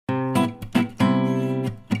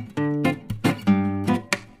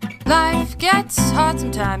Life gets hard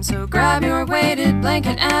sometimes, so grab your weighted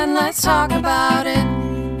blanket and let's talk about it.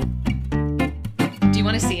 Do you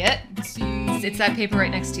want to see it? It's that paper right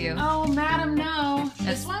next to you. Oh, madam, no.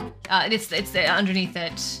 This one? It's underneath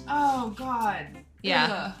it. Oh, God. Yeah.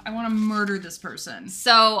 Ugh, I want to murder this person.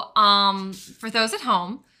 So, for those at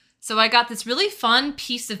home, so I got this really fun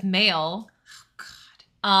piece of mail.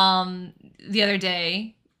 Oh, God. The other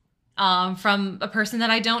day. From a person that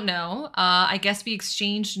I don't know. I guess we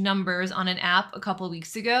exchanged numbers on an app a couple of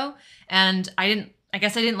weeks ago, and I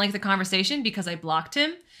guess I didn't like the conversation because I blocked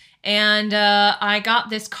him. And I got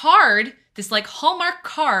this card, this like Hallmark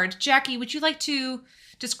card. Jackie, would you like to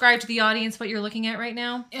describe to the audience what you're looking at right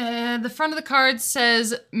now? The front of the card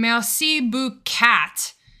says, Merci beaucoup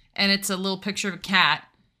cat. And it's a little picture of a cat.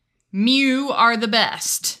 Mew are the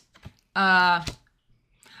best.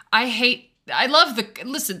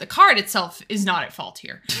 Listen, the card itself is not at fault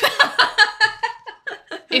here.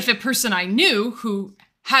 If a person I knew who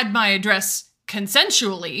had my address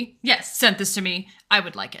consensually sent this to me, I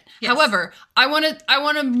would like it. Yes. However, I want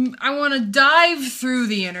to dive through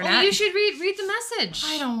the internet. Oh, you should read the message.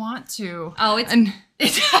 I don't want to. Oh, it's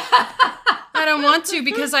I don't want to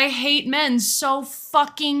because I hate men so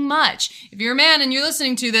fucking much. If you're a man and you're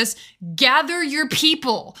listening to this, gather your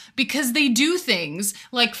people because they do things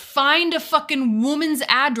like find a fucking woman's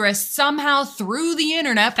address somehow through the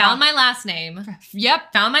internet. Found my last name.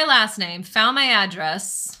 Yep. Found my last name. Found my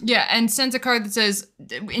address. Yeah, and sends a card that says,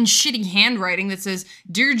 in shitty handwriting, that says,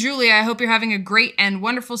 Dear Julia, I hope you're having a great and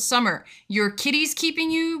wonderful summer. Your kitty's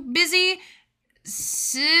keeping you busy?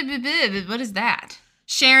 What is that?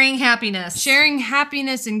 Sharing happiness. Sharing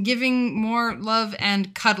happiness and giving more love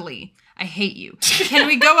and cuddly. I hate you. Can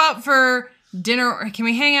we go out for dinner or can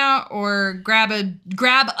we hang out or grab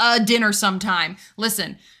a dinner sometime?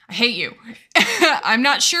 Listen, I hate you. I'm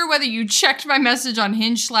not sure whether you checked my message on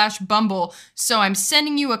Hinge/Bumble, so I'm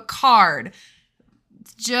sending you a card.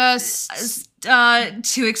 Just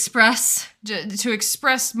to express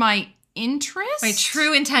my interest? my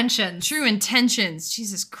true intentions. True intentions.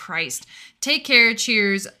 Jesus Christ. Take care.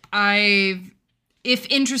 Cheers. If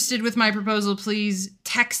interested with my proposal, please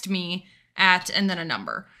text me at, and then a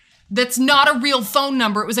number. That's not a real phone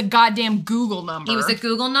number. It was a goddamn Google number. It was a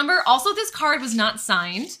Google number. Also, this card was not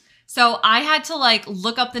signed. So I had to like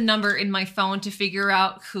look up the number in my phone to figure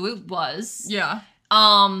out who it was. Yeah.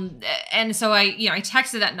 And so I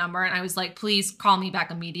texted that number and I was like, please call me back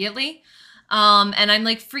immediately. And I'm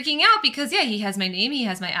like freaking out because he has my name, he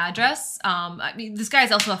has my address. I mean, this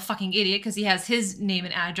guy's also a fucking idiot because he has his name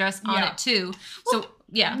and address on it too. Well, so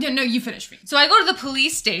yeah. No, you finish me. So I go to the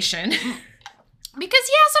police station. Because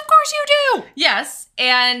yes, of course you do. Yes.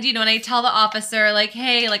 And, and I tell the officer, like,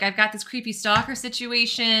 hey, like, I've got this creepy stalker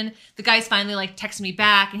situation. The guy's finally, like, texting me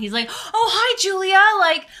back. And he's like, oh, hi, Julia.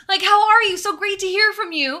 Like, how are you? So great to hear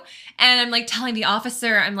from you. And I'm, like, telling the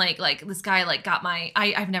officer, I'm like, this guy, like, got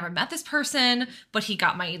I've never met this person, but he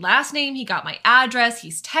got my last name. He got my address.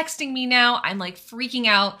 He's texting me now. I'm, like, freaking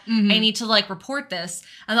out. Mm-hmm. I need to, like, report this.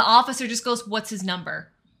 And the officer just goes, what's his number?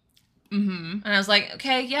 Mm-hmm. And I was like,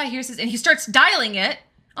 okay, yeah, here's his, and he starts dialing it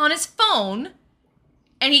on his phone,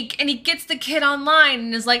 and he gets the kid online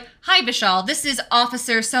and is like, hi, Vishal, this is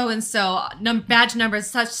Officer so-and-so, badge number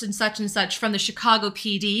such and such from the Chicago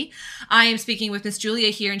PD. I am speaking with Miss Julia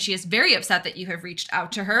here, and she is very upset that you have reached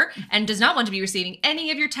out to her and does not want to be receiving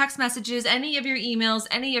any of your text messages, any of your emails,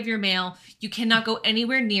 any of your mail. You cannot go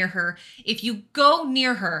anywhere near her. If you go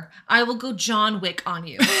near her, I will go John Wick on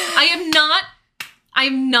you.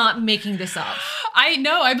 I'm not making this up. I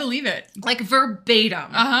know, I believe it. Like verbatim.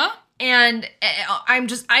 Uh-huh. And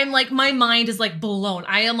I'm like, my mind is like blown.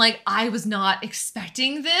 I am like, I was not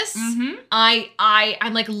expecting this. Mm-hmm.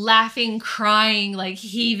 I'm like laughing, crying, like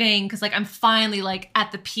heaving. Cause like, I'm finally like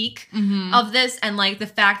at the peak of this. And like the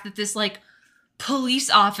fact that this like police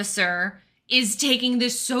officer is taking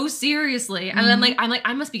this so seriously. And I'm like,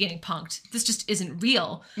 I must be getting punked. This just isn't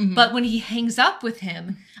real. Mm-hmm. But when he hangs up with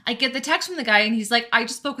him, I get the text from the guy and he's like, I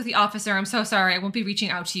just spoke with the officer. I'm so sorry. I won't be reaching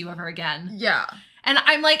out to you ever again. Yeah. And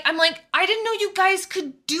I'm like, I didn't know you guys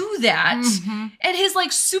could do that. Mm-hmm. And his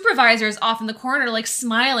like supervisor is off in the corner, like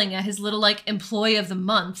smiling at his little like employee of the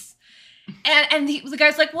month. And the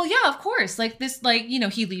guy's like, well, yeah, of course. Like this, like,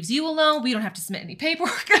 he leaves you alone. We don't have to submit any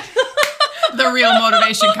paperwork. The real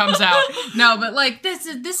motivation comes out. No, but like this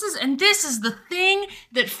is the thing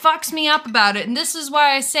that fucks me up about it. And this is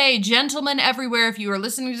why I say, gentlemen everywhere, if you are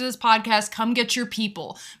listening to this podcast, come get your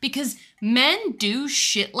people. Because men do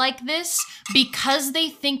shit like this because they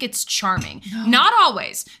think it's charming. No. Not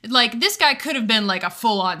always. Like, this guy could have been like a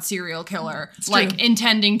full-on serial killer, like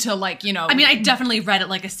intending to like, you know. I mean, I definitely read it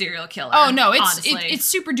like a serial killer. Oh no, it's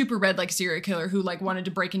super duper read like a serial killer who like wanted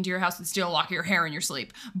to break into your house and steal a lock of your hair in your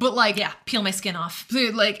sleep. But like, yeah, peel my skin off.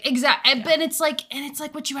 Like, exactly. Yeah. But it's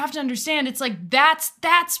like what you have to understand. It's like that's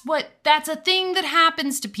a thing that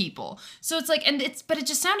happens to people. So it's like, but it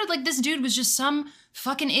just sounded like this dude was just some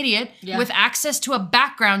fucking idiot with access to a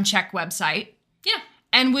background check website. Yeah.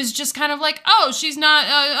 And was just kind of like, she's not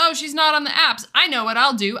on the apps. I know what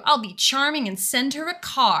I'll do. I'll be charming and send her a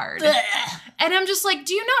card. And I'm just like,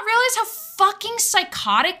 do you not realize how fucking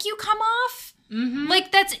psychotic you come off? Mm-hmm.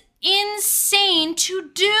 Like, that's insane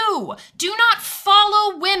to do. Do not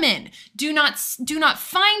follow women. Do not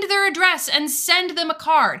find their address and send them a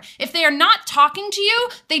card. If they are not talking to you,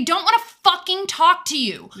 they don't want to fucking talk to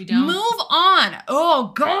you. We don't. Move on.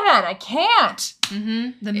 Oh God, I can't.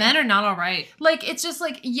 Mm-hmm. The men are not all right. Like, it's just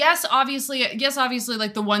like, yes, obviously,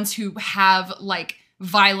 like the ones who have like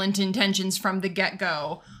violent intentions from the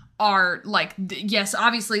get-go are like, yes,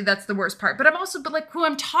 obviously that's the worst part. But like who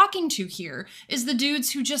I'm talking to here is the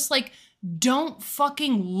dudes who just like don't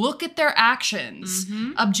fucking look at their actions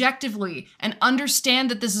objectively and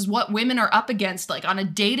understand that this is what women are up against like on a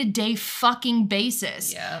day-to-day fucking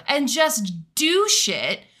basis. Yeah. And just do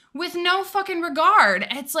shit with no fucking regard.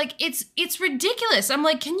 It's like, it's ridiculous. I'm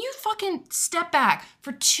like, can you fucking step back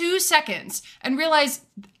for 2 seconds and realize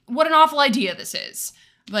what an awful idea this is?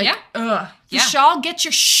 Like, Vishal, get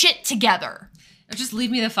your shit together. Just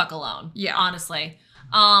leave me the fuck alone. Yeah. Honestly.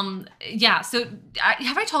 So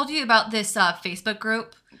have I told you about this Facebook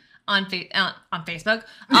group on Facebook?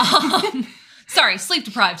 Sorry, sleep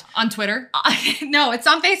deprived. On Twitter? No, it's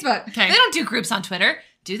on Facebook. Okay. They don't do groups on Twitter.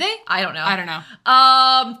 Do they? I don't know.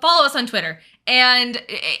 Follow us on Twitter. And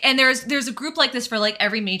there's a group like this for like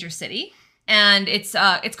every major city. And it's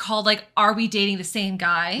called like, Are We Dating the Same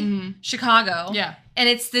Guy? Mm-hmm. Chicago. Yeah. And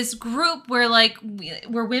it's this group where like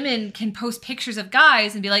where women can post pictures of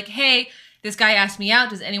guys and be like, hey, this guy asked me out.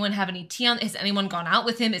 Does anyone have any tea on? Has anyone gone out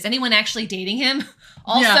with him? Is anyone actually dating him?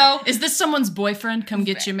 Also, is this someone's boyfriend? Come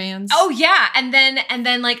get your mans. Oh yeah, and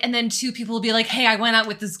then two people will be like, hey, I went out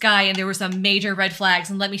with this guy and there were some major red flags,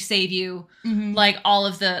 and let me save you, let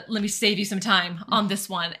me save you some time on this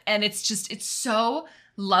one. And it's so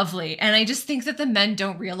lovely. And I just think that the men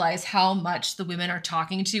don't realize how much the women are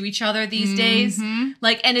talking to each other these days.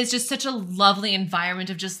 Like, and it's just such a lovely environment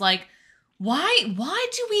of just like, why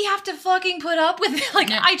do we have to fucking put up with it?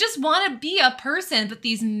 Like, I just want to be a person, but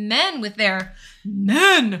these men with their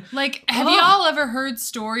men. Like, have y'all ever heard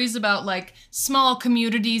stories about like small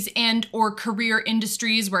communities and or career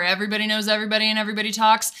industries where everybody knows everybody and everybody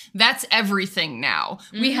talks? That's everything now.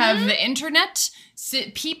 We have the internet.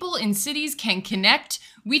 People in cities can connect.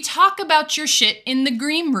 We talk about your shit in the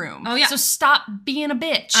green room. Oh, yeah. So stop being a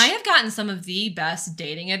bitch. I have gotten some of the best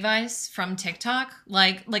dating advice from TikTok.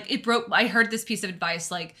 I heard this piece of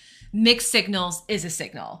advice, like, mixed signals is a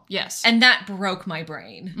signal. Yes. And that broke my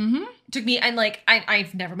brain. Mm-hmm. Took me, and like,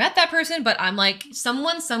 I've never met that person, but I'm like,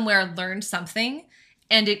 someone somewhere learned something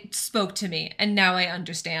and it spoke to me. And now I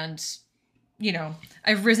understand,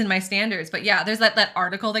 I've risen my standards. But yeah, there's that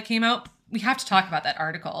article that came out. We have to talk about that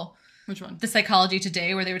article. Which one? The Psychology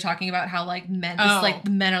Today, where they were talking about how like men, the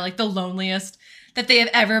men are like the loneliest that they have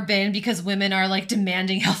ever been because women are like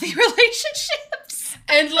demanding healthy relationships.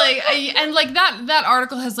 And that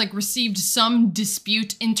article has like received some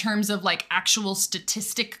dispute in terms of like actual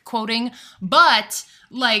statistic quoting, but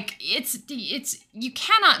like it's you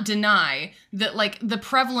cannot deny that like the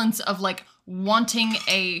prevalence of like wanting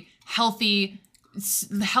a healthy,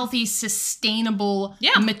 sustainable,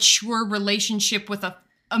 mature relationship with a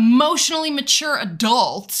emotionally mature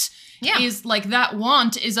adult is like that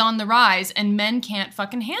want is on the rise, and men can't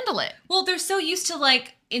fucking handle it. Well, they're so used to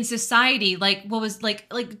like in society, like what was like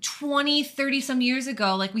 20, 30 some years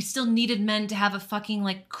ago, like we still needed men to have a fucking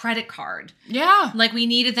like credit card. Yeah. Like we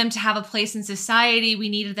needed them to have a place in society. We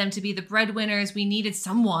needed them to be the breadwinners. We needed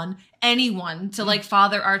anyone to like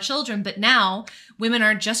father our children. But now women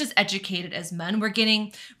are just as educated as men.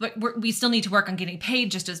 We still need to work on getting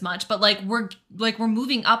paid just as much, but we're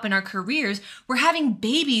moving up in our careers. We're having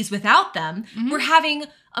babies without them. Mm-hmm. We're having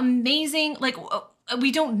amazing,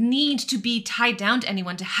 we don't need to be tied down to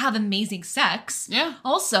anyone to have amazing sex. Yeah.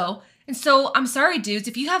 Also, and so I'm sorry, dudes,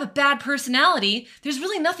 if you have a bad personality, there's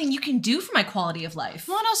really nothing you can do for my quality of life.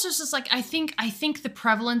 Well, and also it's just like, I think the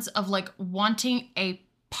prevalence of like wanting a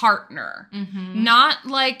partner, not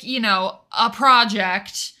like, a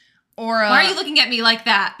project Or why are you looking at me like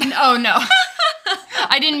that? Oh no.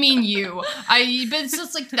 I didn't mean you. But it's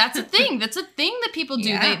just like, that's a thing. That's a thing that people do.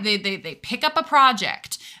 Yeah. They pick up a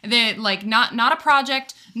project. They like not a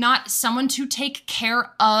project, not someone to take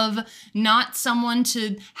care of, not someone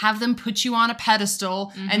to have them put you on a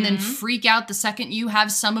pedestal and then freak out the second you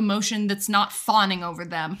have some emotion that's not fawning over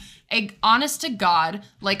them. Honest to God,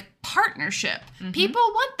 like partnership. People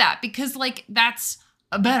want that because like that's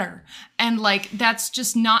better. And like that's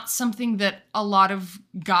just not something that a lot of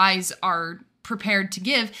guys are prepared to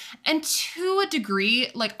give. And to a degree,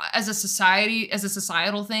 like as a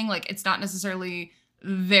societal thing, like it's not necessarily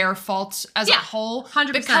their fault as a whole.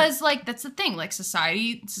 100%. Because like that's the thing, like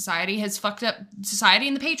society has fucked up, society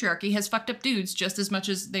and the patriarchy has fucked up dudes just as much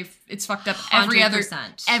as it's fucked up every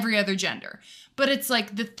 100%. other gender. But it's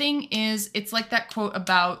like, the thing is, it's like that quote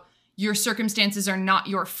about your circumstances are not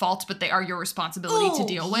your fault, but they are your responsibility to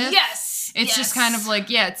deal with. Yes. It's just kind of like,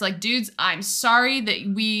 yeah, it's like, dudes, I'm sorry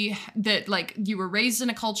that like you were raised in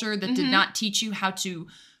a culture that did not teach you how to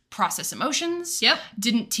process emotions. Yep.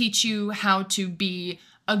 Didn't teach you how to be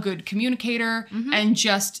a good communicator and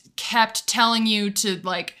just kept telling you to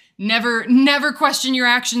like never question your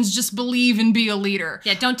actions, just believe and be a leader.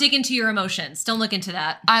 Yeah, don't dig into your emotions. Don't look into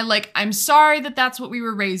that. I'm sorry that that's what we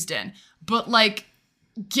were raised in, but like,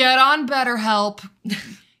 get on BetterHelp,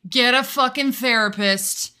 get a fucking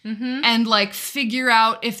therapist, and like figure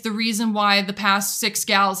out if the reason why the past 6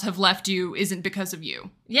 gals have left you isn't because of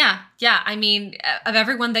you. Yeah. I mean, of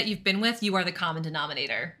everyone that you've been with, you are the common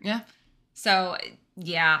denominator. Yeah. So,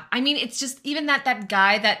 yeah. I mean, it's just even that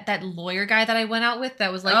guy, that lawyer guy that I went out with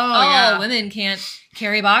that was like, women can't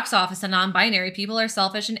carry box office and non-binary people are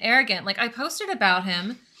selfish and arrogant. Like, I posted about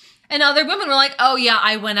him. And other women were like, oh, yeah,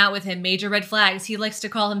 I went out with him. Major red flags. He likes to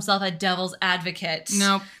call himself a devil's advocate.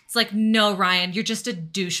 Nope. It's like, no, Ryan, you're just a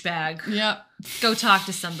douchebag. Yep. Go talk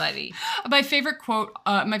to somebody. My favorite quote,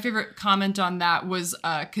 my favorite comment on that was,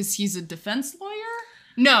 because he's a defense lawyer?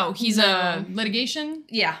 No, he's a litigation.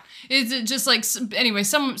 Yeah. It's just like, anyway,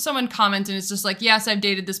 someone commented, it's just like, yes, I've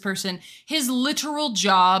dated this person. His literal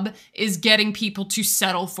job is getting people to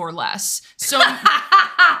settle for less. So...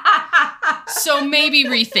 So maybe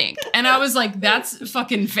rethink. And I was like, that's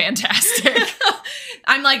fucking fantastic.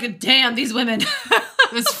 I'm like, damn, these women.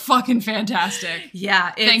 That's fucking fantastic.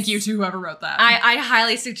 Yeah. Thank you to whoever wrote that. I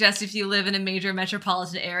highly suggest if you live in a major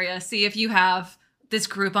metropolitan area, see if you have this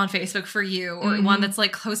group on Facebook for you or one that's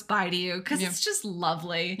like close by to you. Because it's just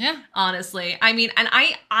lovely. Yeah. Honestly. I mean, and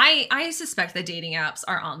I suspect that dating apps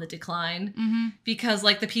are on the decline because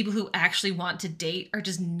like the people who actually want to date are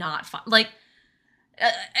just not fun. Like,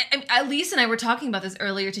 Elise and I were talking about this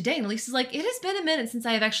earlier today, and Elise is like, it has been a minute since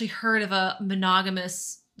I have actually heard of a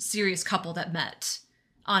monogamous, serious couple that met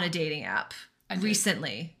on a dating app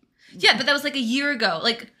recently. Yeah, but that was like a year ago.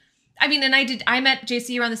 Like, I mean, and I met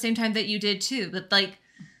JC around the same time that you did too, but like,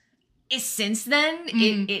 since then,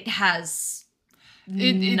 it has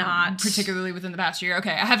not... particularly within the past year. Okay,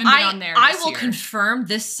 I haven't been on there I will confirm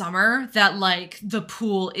this summer that like, the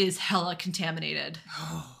pool is hella contaminated.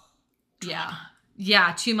 Yeah.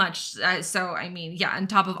 Yeah, too much. So, I mean, yeah, on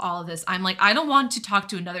top of all of this, I'm like, I don't want to talk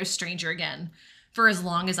to another stranger again for as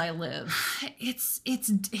long as I live. It's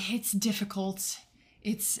difficult.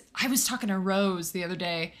 I was talking to Rose the other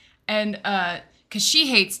day, and because she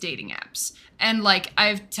hates dating apps. And like,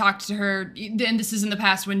 I've talked to her, and this is in the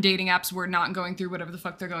past when dating apps were not going through whatever the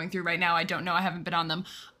fuck they're going through right now. I don't know. I haven't been on them.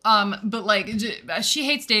 But like, she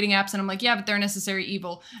hates dating apps, and I'm like, yeah, but they're a necessary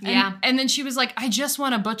evil. And then she was like, I just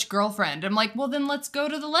want a butch girlfriend. I'm like, well, then let's go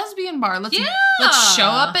to the lesbian bar. Let's show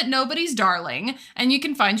up at Nobody's Darling, and you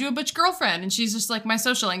can find you a butch girlfriend. And she's just like, my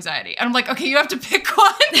social anxiety. And I'm like, okay, you have to pick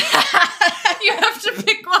one. You have to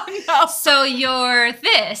pick one now. So you're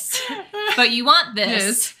this, but you want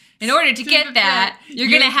this. In order to get that, you're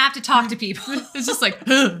going to have to talk to people. It's just like,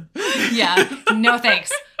 yeah, no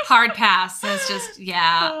thanks. Hard pass. It's just,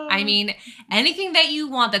 yeah. I mean, anything that you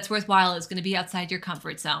want that's worthwhile is going to be outside your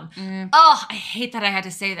comfort zone. Oh, I hate that I had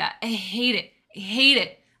to say that. I hate it. I hate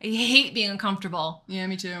it. I hate being uncomfortable. Yeah,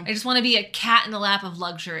 me too. I just want to be a cat in the lap of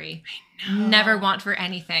luxury. I know. Never want for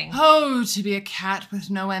anything. Oh, to be a cat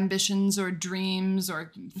with no ambitions or dreams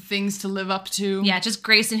or things to live up to. Yeah, just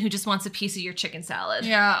Grayson who just wants a piece of your chicken salad.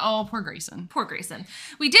 Yeah, oh, poor Grayson. Poor Grayson.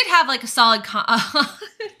 We did have like a solid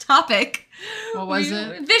topic. What was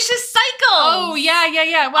it? Vicious cycles. Oh,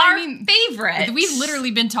 yeah. Well, Our favorite. We've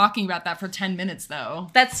literally been talking about that for 10 minutes, though.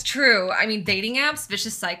 That's true. I mean, dating apps,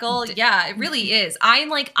 vicious cycle. Yeah, it really is. I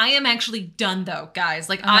am actually done, though, guys.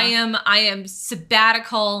 Like, I am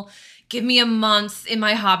sabbatical, give me a month in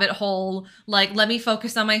my hobbit hole. Like, let me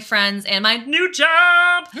focus on my friends and my new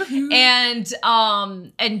job. And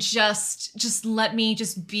just let me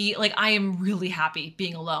just be like, I am really happy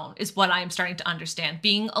being alone is what I am starting to understand.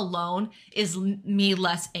 Being alone is me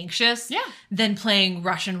less anxious than playing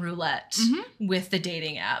Russian roulette with the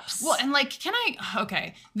dating apps. Well, and like,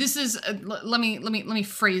 okay, this is, let me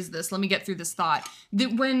phrase this. Let me get through this thought.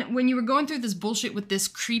 That when you were going through this bullshit with this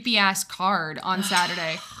creepy ass card on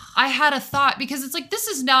Saturday, I had a thought, because it's like, this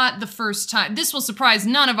is not the first time. This will surprise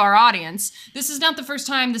none of our audience. This is not the first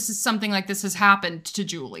time something like this has happened to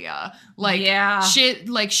Julia. Like,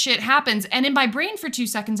 shit happens. And in my brain for 2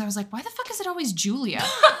 seconds, I was like, why the fuck is it always Julia?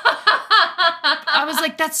 I was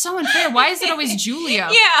like, that's so unfair. Why is it always Julia?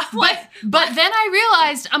 Yeah. But then I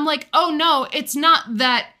realized, I'm like, oh no, it's not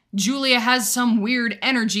that Julia has some weird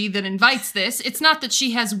energy that invites this. It's not that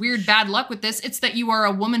she has weird bad luck with this. It's that you are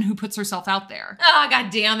a woman who puts herself out there. Oh, God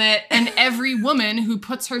damn it. And every woman who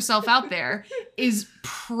puts herself out there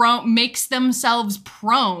makes themselves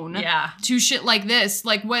prone to shit like this.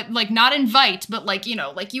 Like not invite, but like, you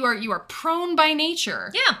know, like you are prone by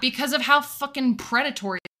nature. Yeah. Because of how fucking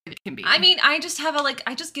predatory it can be. I mean, I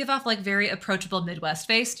just give off like very approachable Midwest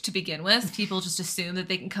face to begin with. People just assume that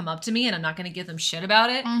they can come up to me and I'm not going to give them shit about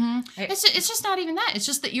it. It's just not even that. It's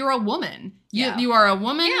just that you're a woman. You are a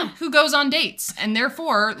woman who goes on dates, and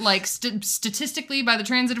therefore, like statistically by the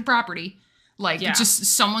transitive property, like just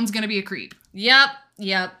someone's going to be a creep. Yep.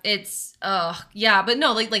 It's, but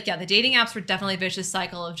no, the dating apps were definitely a vicious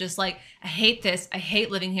cycle of just like, I hate this. I hate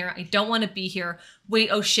living here. I don't want to be here. Wait,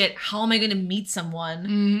 oh shit. How am I going to meet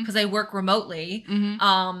someone? Because I work remotely.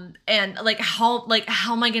 And how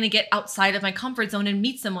am I going to get outside of my comfort zone and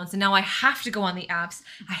meet someone? So now I have to go on the apps.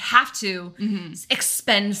 I have to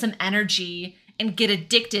expend some energy and get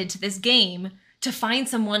addicted to this game to find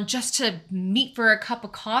someone just to meet for a cup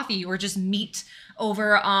of coffee or just meet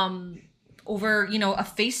over, you know, a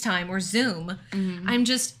FaceTime or Zoom.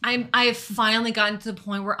 I have finally gotten to the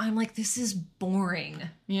point where I'm like, this is boring.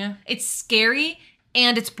 Yeah. It's scary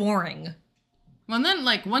and it's boring. Well, and then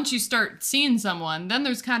like once you start seeing someone, then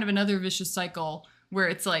there's kind of another vicious cycle where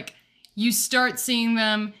it's like you start seeing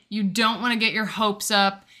them, you don't want to get your hopes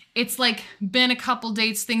up. It's like been a couple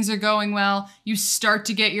dates, things are going well, you start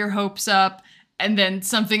to get your hopes up, and then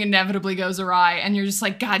something inevitably goes awry, and you're just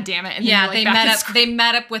like, God damn it. And then they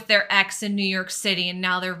met up with their ex in New York City, and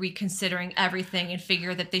now they're reconsidering everything and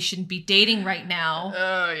figure that they shouldn't be dating right now.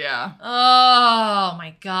 Oh, yeah. Oh,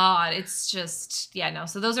 my God. It's just,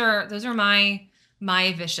 So those are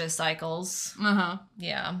my vicious cycles.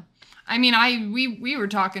 Yeah. I mean, we were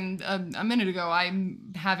talking a minute ago.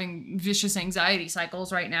 I'm having vicious anxiety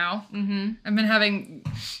cycles right now. I've been having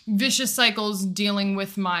vicious cycles dealing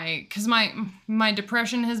with because my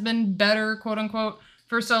depression has been better, quote unquote,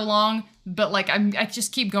 for so long. But like I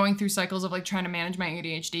just keep going through cycles of like trying to manage my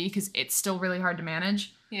ADHD because it's still really hard to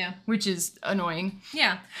manage. Yeah. Which is annoying.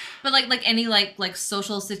 Yeah. But like any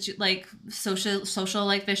social vicious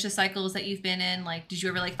cycles that you've been in, like did you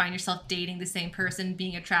ever like find yourself dating the same person,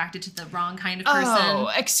 being attracted to the wrong kind of person? Oh,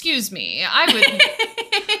 excuse me. I would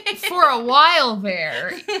for a while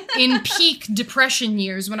there in peak depression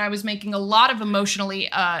years when I was making a lot of emotionally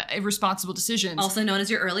irresponsible decisions. Also known as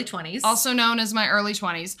your early 20s. Also known as my early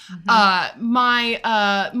 20s.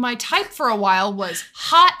 My type for a while was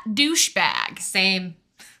hot douchebag. Same.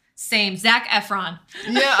 Zac Efron.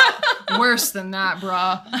 Yeah. Worse than that,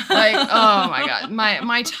 bruh. Like, oh my God.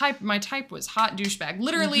 My type was hot douchebag.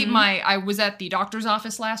 Literally, I was at the doctor's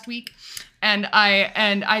office last week, and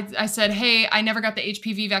I said, hey, I never got the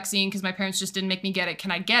HPV vaccine because my parents just didn't make me get it. Can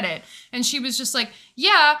I get it? And she was just like,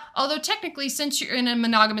 yeah, although technically since you're in a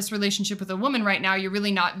monogamous relationship with a woman right now, you're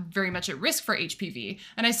really not very much at risk for HPV.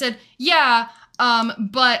 And I said, yeah,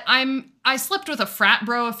 but I slept with a frat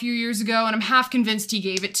bro a few years ago, and I'm half convinced he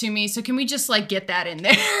gave it to me. So can we just like get that in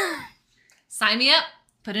there? Sign me up.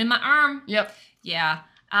 Put it in my arm. Yep. Yeah.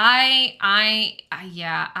 I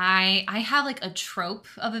have like a trope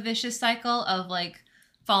of a vicious cycle of like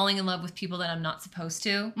falling in love with people that I'm not supposed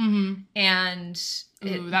to. And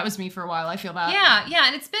that was me for a while. I feel that. Yeah.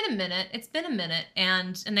 And it's been a minute.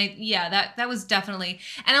 And that was definitely,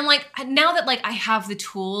 and I'm like, now that like I have the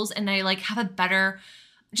tools and I like have a better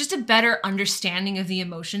understanding of the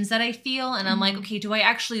emotions that I feel. And I'm like, okay, do I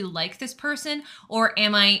actually like this person? Or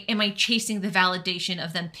am I chasing the validation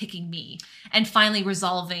of them picking me and finally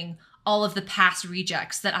resolving all of the past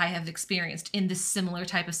rejects that I have experienced in this similar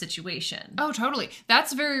type of situation? Oh, totally.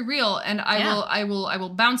 That's very real. And I will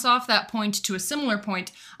bounce off that point to a similar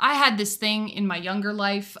point. I had this thing in my younger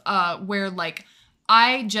life where like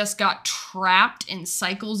I just got trapped in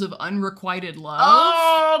cycles of unrequited love.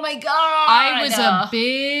 Oh my God. I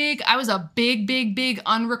was a big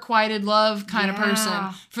unrequited love kind of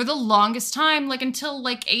person for the longest time, like until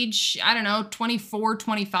like age, I don't know, 24,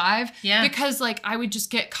 25. Yeah. Because like I would just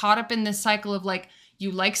get caught up in this cycle of like, you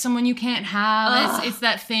like someone you can't have. It's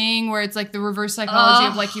that thing where it's like the reverse psychology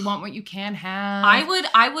of like you want what you can't have.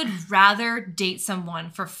 I would rather date someone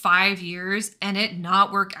for 5 years and it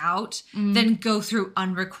not work out than go through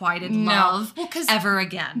unrequited love ever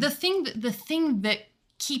again. The thing that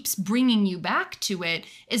keeps bringing you back to it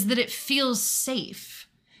is that it feels safe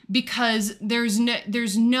because there's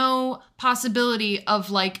no possibility of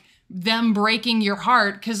like them breaking your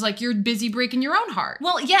heart because like you're busy breaking your own heart.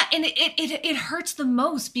 Well, yeah, and it hurts the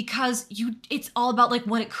most because it's all about like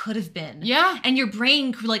what it could have been. Yeah. And your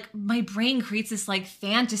brain, like my brain creates this like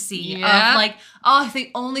fantasy of like, oh, if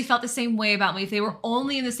they only felt the same way about me, if they were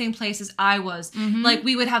only in the same place as I was, like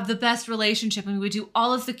we would have the best relationship and we would do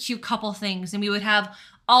all of the cute couple things and we would have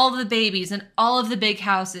all of the babies and all of the big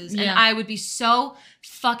houses and I would be so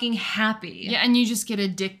fucking happy. Yeah, and you just get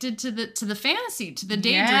addicted to the fantasy, to the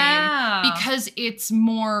daydream because it's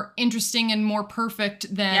more interesting and more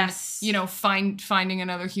perfect than you know finding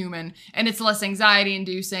another human, and it's less anxiety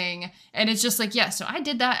inducing, and it's just like so I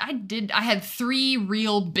did that. I had 3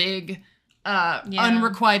 real big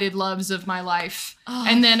unrequited loves of my life.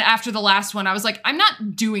 And then after the last one, I was like, I'm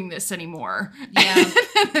not doing this anymore. Yeah.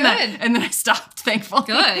 and then I stopped, thankfully.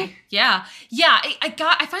 Good. Yeah. Yeah.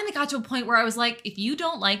 I finally got to a point where I was like, if you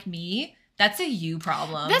don't like me, that's a you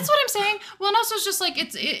problem. That's what I'm saying. Well, and also it's just like,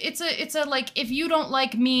 it's a like, if you don't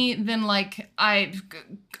like me, then like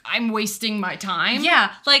I'm wasting my time.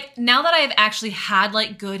 Yeah. Like now that I've actually had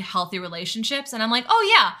like good, healthy relationships and I'm like,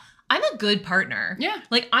 oh yeah, I'm a good partner. Yeah.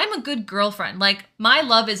 Like I'm a good girlfriend. Like my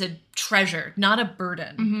love is a treasure, not a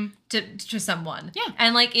burden to someone. Yeah.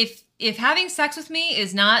 And like if having sex with me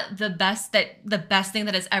is not the best thing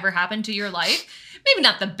that has ever happened to your life, maybe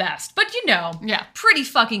not the best, but you know, pretty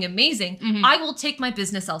fucking amazing. I will take my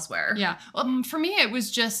business elsewhere. Yeah. For me, it was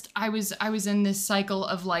just I was in this cycle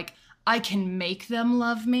of like I can make them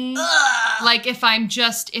love me. Like if I'm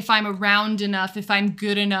around enough, if I'm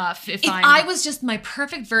good enough, if I was just my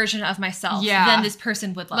perfect version of myself, then this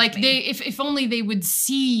person would love me. Like if only they would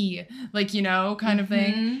see, like, you know, kind of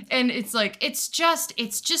thing. And it's like, it's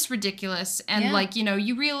just ridiculous. And like, you know,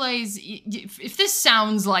 you realize if this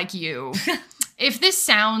sounds like you,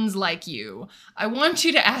 I want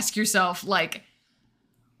you to ask yourself, like,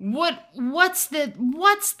 what's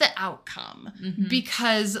the outcome?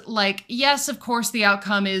 Because like, yes, of course the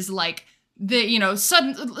outcome is like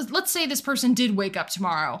let's say this person did wake up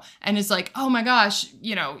tomorrow and is like, oh my gosh,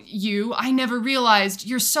 you know, I never realized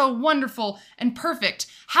you're so wonderful and perfect.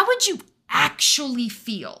 How would you actually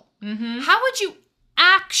feel? How would you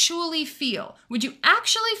actually feel? Would you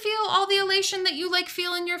actually feel all the elation that you like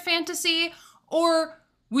feel in your fantasy, or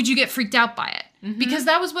would you get freaked out by it? Because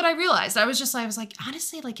that was what I realized. I was like,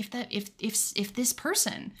 honestly, like if this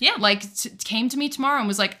person like came to me tomorrow and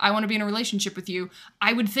was like, I want to be in a relationship with you,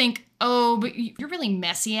 I would think, oh, but you're really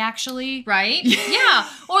messy, actually. Right? Yeah.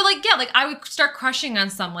 Or like, like I would start crushing on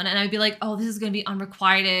someone and I'd be like, oh, this is going to be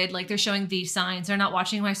unrequited. Like they're showing these signs. They're not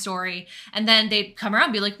watching my story. And then they'd come around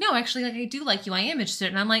and be like, no, actually, like I do like you. I am interested.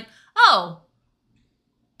 And I'm like, oh,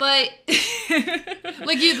 but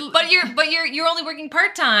like you're only working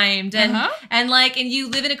part-time and you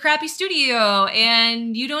live in a crappy studio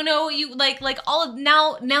and you don't know you like all of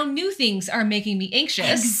now new things are making me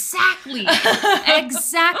anxious.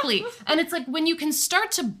 Exactly. And it's like when you can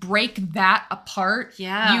start to break that apart, you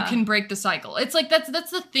can break the cycle. It's like that's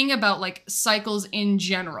the thing about like cycles in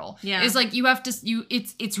general. Is like you have to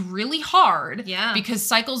it's really hard because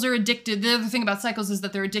cycles are addictive. The other thing about cycles is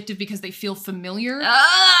that they're addictive because they feel familiar.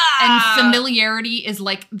 And familiarity is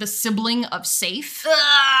like the sibling of safe.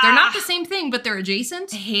 They're not the same thing, but they're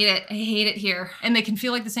adjacent. I hate it here. And they can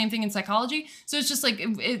feel like the same thing in psychology. So it's just like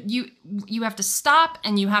you have to stop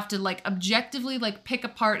and you have to like objectively like pick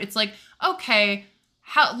apart. It's like, okay,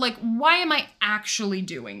 why am I actually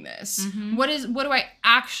doing this? What do I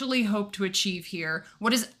actually hope to achieve here?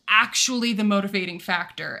 What is actually the motivating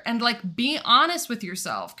factor? And like be honest with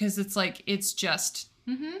yourself, because it's like it's just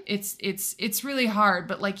it's really hard,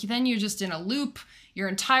 but like then you're just in a loop your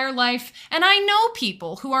entire life. And I know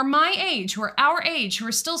people who are my age, who are our age, who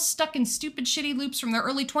are still stuck in stupid shitty loops from their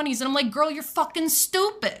early 20s, and I'm like, girl, you're fucking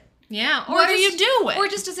stupid. Yeah. What are you doing? Or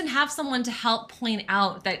just doesn't have someone to help point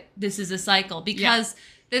out that this is a cycle, because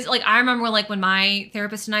this, like, I remember like when my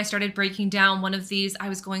therapist and I started breaking down one of these I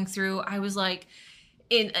was going through, I was like,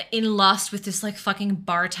 in lust with this like fucking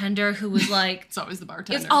bartender who was like It's always the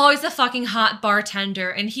bartender. it's always the fucking hot bartender,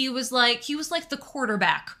 and he was like the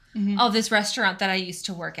quarterback of this restaurant that I used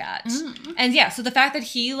to work at. And yeah, so the fact that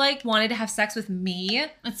he like wanted to have sex with me,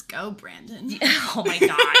 Let's go, Brandon. oh my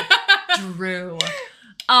god, Drew.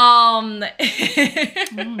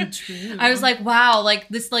 True. I was like, wow, like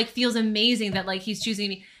this like feels amazing that like he's choosing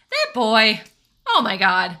me. That boy, oh my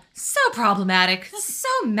god, so problematic, so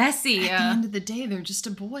messy. At the end of the day, they're just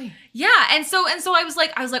a boy. Yeah, and so I was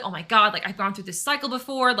like, oh my god, like I've gone through this cycle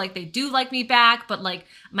before, like they do like me back, but like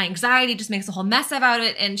my anxiety just makes a whole mess about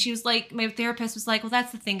it. And she was like, my therapist was like, well,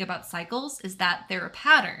 that's the thing about cycles is that they're a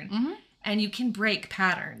pattern, and you can break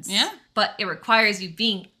patterns. Yeah, but it requires you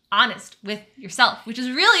being honest with yourself, which is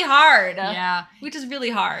really hard. Yeah. Which is really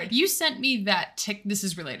hard. You sent me that this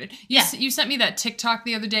is related. Yeah. You sent me that TikTok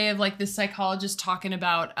the other day of like this psychologist talking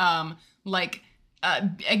about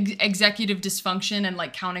executive dysfunction and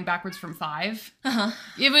like counting backwards from 5.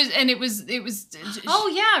 It was Oh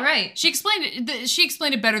yeah, right. She explained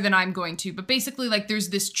it better than I'm going to, but basically like there's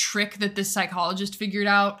this trick that this psychologist figured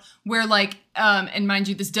out where like and mind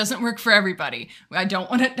you, this doesn't work for everybody. I don't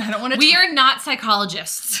want to We are not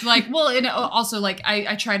psychologists. like, well, and also like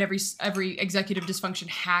I tried every executive dysfunction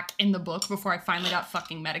hack in the book before I finally got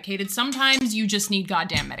fucking medicated. Sometimes you just need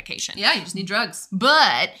goddamn medication. Yeah, you just need drugs.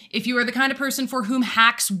 But if you are the kind of person for whom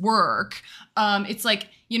hacks work, it's like,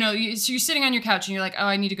 you know, so you're sitting on your couch and you're like, oh,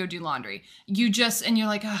 I need to go do laundry. And you're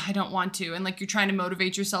like, oh, I don't want to. And like, you're trying to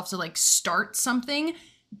motivate yourself to like start something,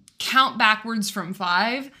 count backwards from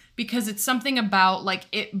 5, because it's something about like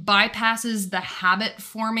it bypasses the habit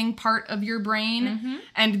forming part of your brain,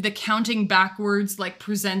 and the counting backwards like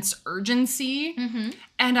presents urgency.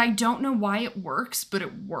 And I don't know why it works, but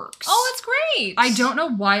it works. Oh, it's great. I don't know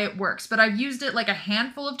why it works, but I've used it like a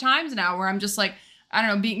handful of times now where I'm just like, I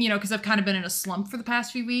don't know, being, you know, because I've kind of been in a slump for the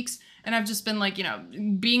past few weeks, and I've just been like, you know,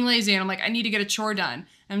 being lazy, and I'm like, I need to get a chore done.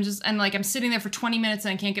 I'm sitting there for 20 minutes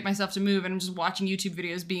and I can't get myself to move, and I'm just watching YouTube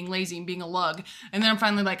videos being lazy and being a lug. And then I'm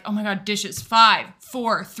finally like, oh my god, dishes, 5,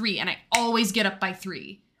 4, 3, and I always get up by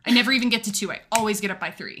 3. I never even get to 2. I always get up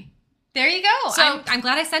by 3. There you go. So, I'm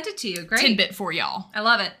glad I sent it to you. Great. Tidbit for y'all. I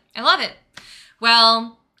love it. I love it.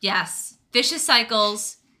 Well, yes. Vicious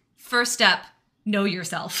cycles. First step, know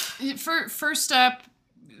yourself. First step,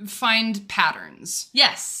 find patterns.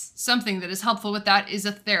 Yes. Something that is helpful with that is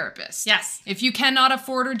a therapist. Yes. If you cannot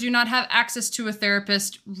afford or do not have access to a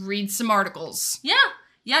therapist, read some articles. Yeah.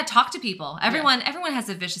 Yeah, talk to people. Everyone has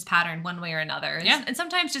a vicious pattern one way or another. And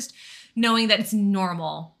sometimes just knowing that it's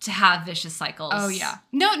normal to have vicious cycles. Oh, yeah.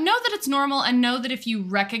 Know that it's normal, and know that if you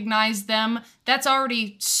recognize them, that's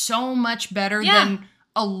already so much better than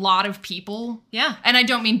a lot of people. Yeah. And I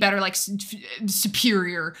don't mean better like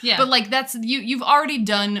superior. Yeah. But like that's, you've already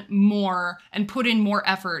done more and put in more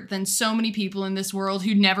effort than so many people in this world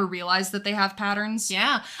who never realize that they have patterns.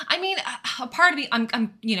 Yeah. I mean, a part of me,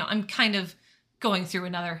 I'm kind of going through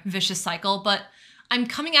another vicious cycle, but I'm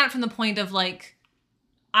coming at it from the point of like,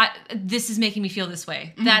 this is making me feel this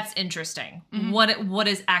way. That's interesting. What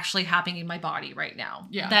is actually happening in my body right now?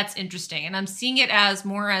 Yeah. That's interesting. And I'm seeing it as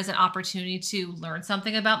more as an opportunity to learn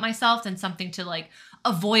something about myself than something to like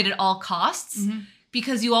avoid at all costs.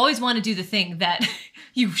 Because you always want to do the thing that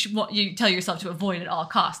you tell yourself to avoid at all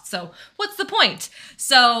costs. So what's the point?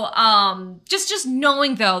 So just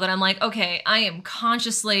knowing though that I'm like, okay, I am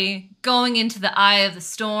consciously going into the eye of the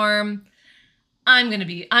storm. I'm gonna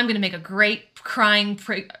make a great crying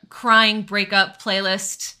breakup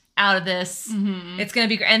playlist out of this. It's gonna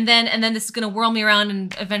be great, and then this is gonna whirl me around,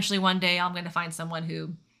 and eventually one day I'm gonna find someone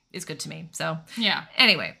who is good to me. So yeah.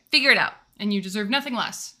 Anyway, figure it out. And you deserve nothing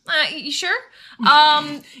less. You sure?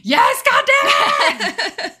 Yes,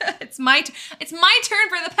 goddamn! It's my turn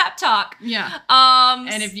for the pep talk. Yeah.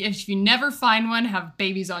 And if you never find one, have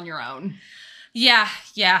babies on your own. Yeah.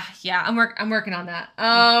 I'm working on that.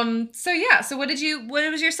 So what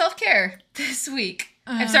was your self-care this week?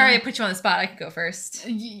 I'm sorry I put you on the spot. I could go first.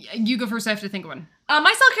 You go first. I have to think of one.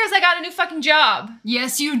 My self-care is I got a new fucking job.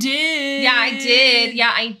 Yes, you did. Yeah,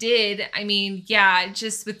 I did. I mean,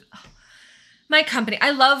 just with my company.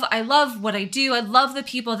 I love what I do. I love the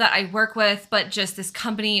people that I work with, but just this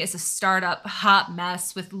company is a startup hot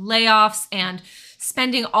mess with layoffs and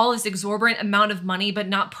spending all this exorbitant amount of money, but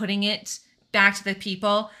not putting it back to the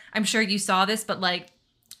people. I'm sure you saw this, but like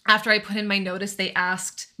after I put in my notice, they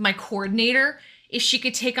asked my coordinator if she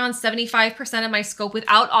could take on 75% of my scope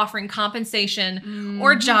without offering compensation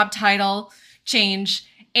or job title change.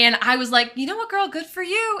 And I was like, you know what, girl, good for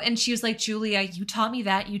you. And she was like, Julia, you taught me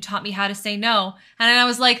that. You taught me how to say no. And I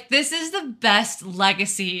was like, this is the best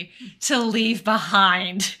legacy to leave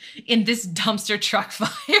behind in this dumpster truck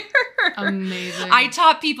fire. Amazing. I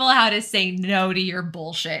taught people how to say no to your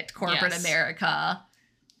bullshit, corporate Yes. America.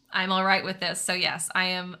 I'm all right with this. So yes,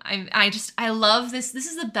 I love this. This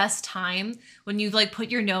is the best time when you like put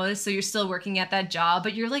your notice so you're still working at that job,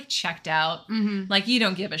 but you're like checked out. Like you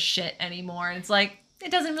don't give a shit anymore. And it's like, it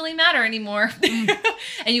doesn't really matter anymore.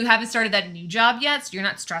 And you haven't started that new job yet, so you're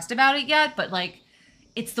not stressed about it yet, but like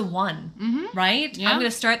it's the one, right? Yeah. I'm going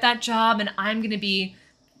to start that job and I'm going to be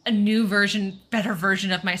a new version, better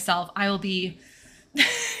version of myself. I will be,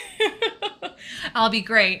 I'll be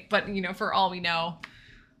great. But you know, for all we know,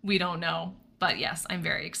 we don't know. But yes, I'm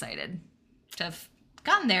very excited to have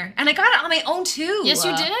gotten there. And I got it on my own too. Yes,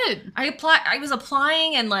 you did. I was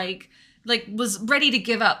applying and like was ready to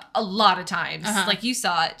give up a lot of times. Like you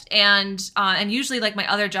saw it. And usually like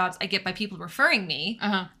my other jobs I get by people referring me.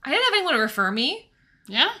 I didn't have anyone to refer me.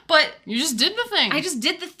 Yeah. But You just did the thing. I just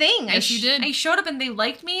did the thing. Yes, you did. I showed up and they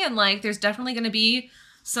liked me, and like there's definitely going to be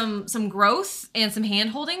some growth and some hand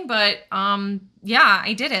holding, but yeah,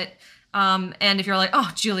 I did it. And if you're like,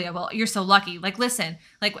 oh, Julia, well, you're so lucky. Like, listen,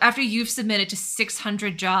 like after you've submitted to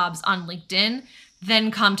 600 jobs on LinkedIn,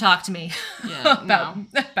 then come talk to me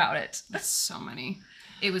about it. That's so many.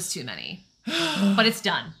 It was too many, but it's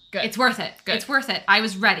done. Good. It's worth it. Good. It's worth it. I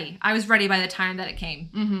was ready. I was ready by the time that it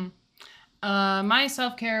came. My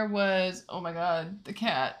self-care was, oh my God, the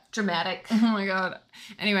cat. Dramatic. Oh my God.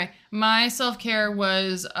 Anyway, my self-care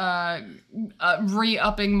was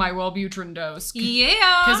re-upping my Wellbutrin dose.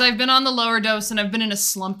 Yeah. Because I've been on the lower dose and I've been in a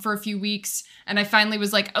slump for a few weeks. And I finally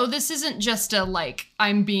was like, oh, this isn't just a, like,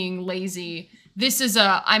 I'm being lazy. This is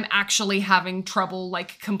a, I'm actually having trouble,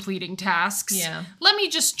 like, completing tasks. Yeah. Let me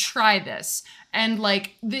just try this. And,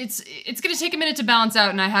 like, it's going to take a minute to balance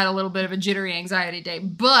out, and I had a little bit of a jittery anxiety day.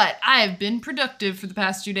 But I have been productive for the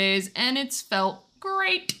past 2 days, and it's felt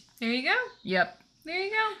great. There you go. Yep. There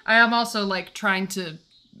you go. I am also, like, trying to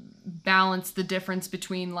balance the difference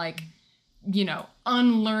between, like, you know,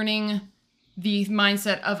 unlearning the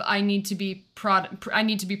mindset of I need to be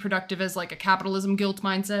productive as like a capitalism guilt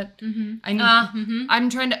mindset. I'm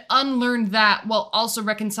trying to unlearn that while also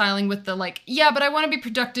reconciling with the like, yeah, but I want to be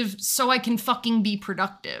productive so I can fucking be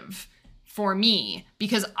productive for me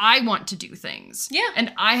because I want to do things. Yeah.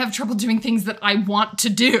 And I have trouble doing things that I want to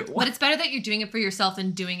do. But it's better that you're doing it for yourself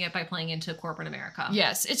than doing it by playing into corporate America.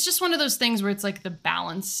 Yes. It's just one of those things where it's like the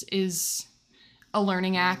balance is a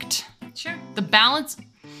learning act. Sure. The balance...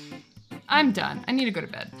 I'm done. I need to go to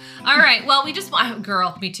bed. All right. Well, we just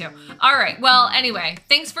girl, me too. All right. Well, anyway,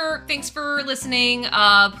 thanks for listening.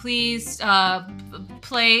 Please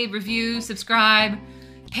play, review, subscribe,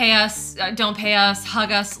 pay us, don't pay us,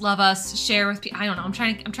 hug us, love us, share with people. I don't know. I'm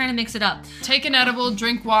trying to mix it up. Take an edible,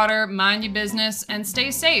 drink water, mind your business, and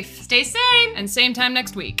stay safe. Stay sane. And same time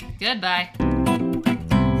next week. Goodbye.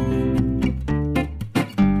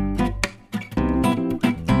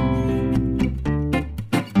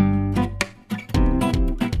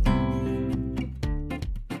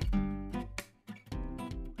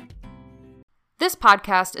 This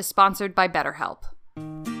podcast is sponsored by BetterHelp.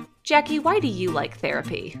 Jackie, why do you like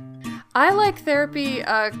therapy? I like therapy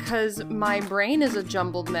because my brain is a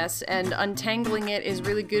jumbled mess, and untangling it is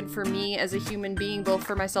really good for me as a human being, both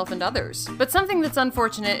for myself and others. But something that's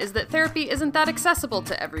unfortunate is that therapy isn't that accessible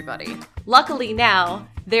to everybody. Luckily now,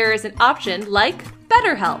 there is an option like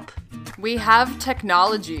BetterHelp. We have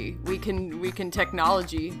technology. We can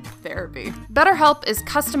technology therapy. BetterHelp is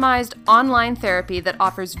customized online therapy that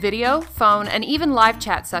offers video, phone, and even live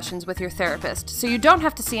chat sessions with your therapist, so you don't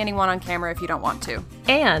have to see anyone on camera if you don't want to.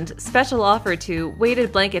 And special offer to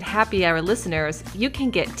Weighted Blanket Happy Hour listeners, you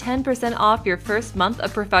can get 10% off your first month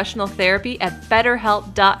of professional therapy at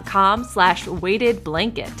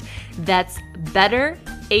betterhelp.com/weightedblanket. That's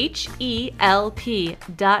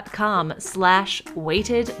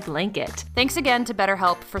betterhelp.com/weightedblanket. Thanks again to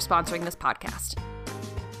BetterHelp for sponsoring this podcast.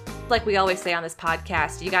 Like we always say on this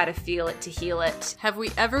podcast, you gotta feel it to heal it. Have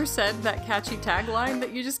we ever said that catchy tagline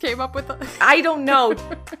that you just came up with? I don't know.